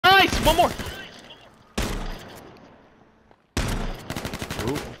One more.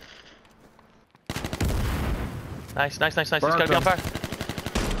 Ooh. Nice, nice, nice, nice. He's Burnt gotta be on him. fire.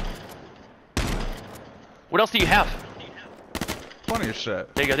 What else do you have? Plenty of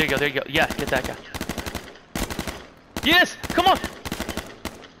shit. There you go, there you go, there you go. Yeah, get that guy. Yes! Come on!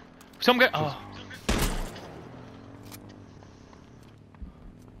 Some guy. Oh.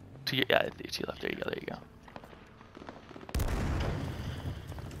 To your, yeah, to your left. There you go, there you go.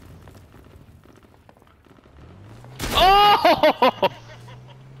 Oh!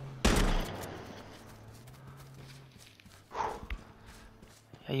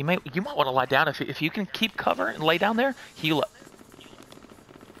 Yeah, you might want to lie down if you can keep cover and lay down there. Heal up.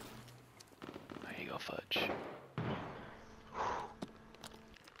 There you go, Fudge.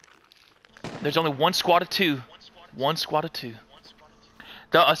 There's only one squad of two. One squad of two.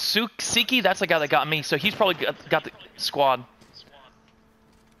 The Siki, that's the guy that got me, so he's probably got the squad.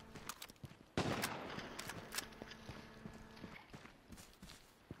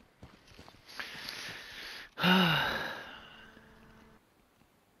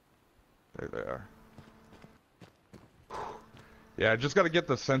 There they are. Yeah, I just got to get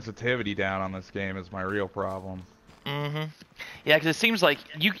the sensitivity down on this game is my real problem. Mm-hmm. Yeah, because it seems like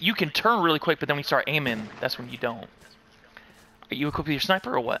you can turn really quick, but then when you start aiming, that's when you don't. Are you equipped with your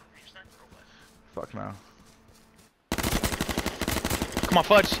sniper or what? Fuck no. Come on,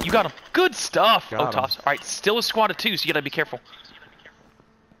 Fudge. You got him. Good stuff. Got him. Tops. All right, still a squad of two, so you gotta be careful.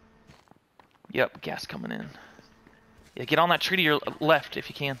 Yep, gas coming in. Yeah, get on that tree to your left if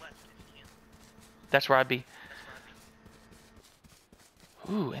you can. That's where I'd be.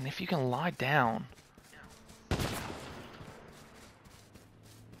 Ooh, and if you can lie down.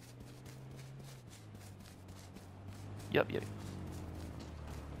 Yep, yep.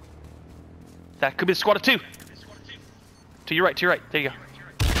 That could be the squad of two. To your right, to your right. There you go.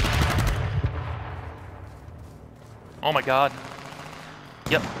 Oh my god.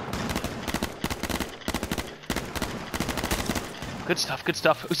 Yep. Good stuff, good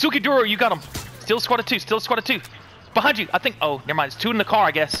stuff. Usukiduro, you got him. Still a squad of two, still a squad of two. Behind you, I think. Oh, never mind. It's two in the car,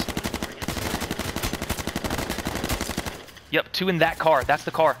 I guess. Yep, two in that car. That's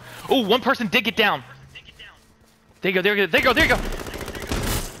the car. Oh, one person did get down. There you go, there you go, there you go, there you go.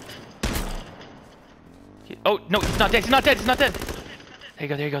 Oh, no, he's not dead, he's not dead, he's not dead. There you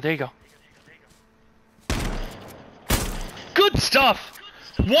go, there you go, there you go. Good stuff!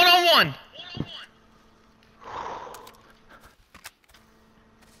 One-on-one!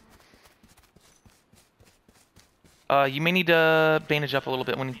 You may need to bandage up a little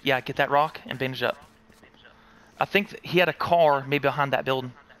bit when, yeah, get that rock and bandage up. I think he had a car maybe behind that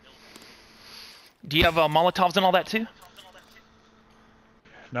building. Do you have Molotovs and all that too?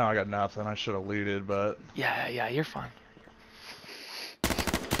 No, I got nothing. I should have looted, but... Yeah, yeah, you're fine.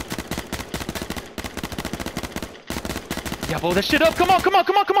 Yeah, blow that shit up. Come on, come on,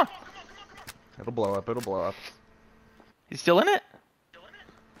 come on, come on. It'll blow up, it'll blow up. He's still in it?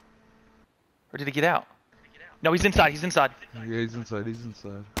 Or did he get out? No, he's inside, he's inside. Yeah, he's inside, he's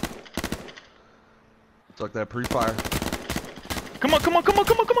inside. It's like that pre-fire. Come on, come on, come on,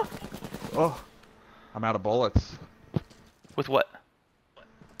 come on, come on. Oh, I'm out of bullets. With what?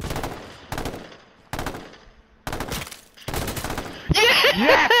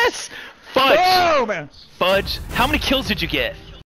 Yes! Fudge! Oh, man! Fudge, how many kills did you get?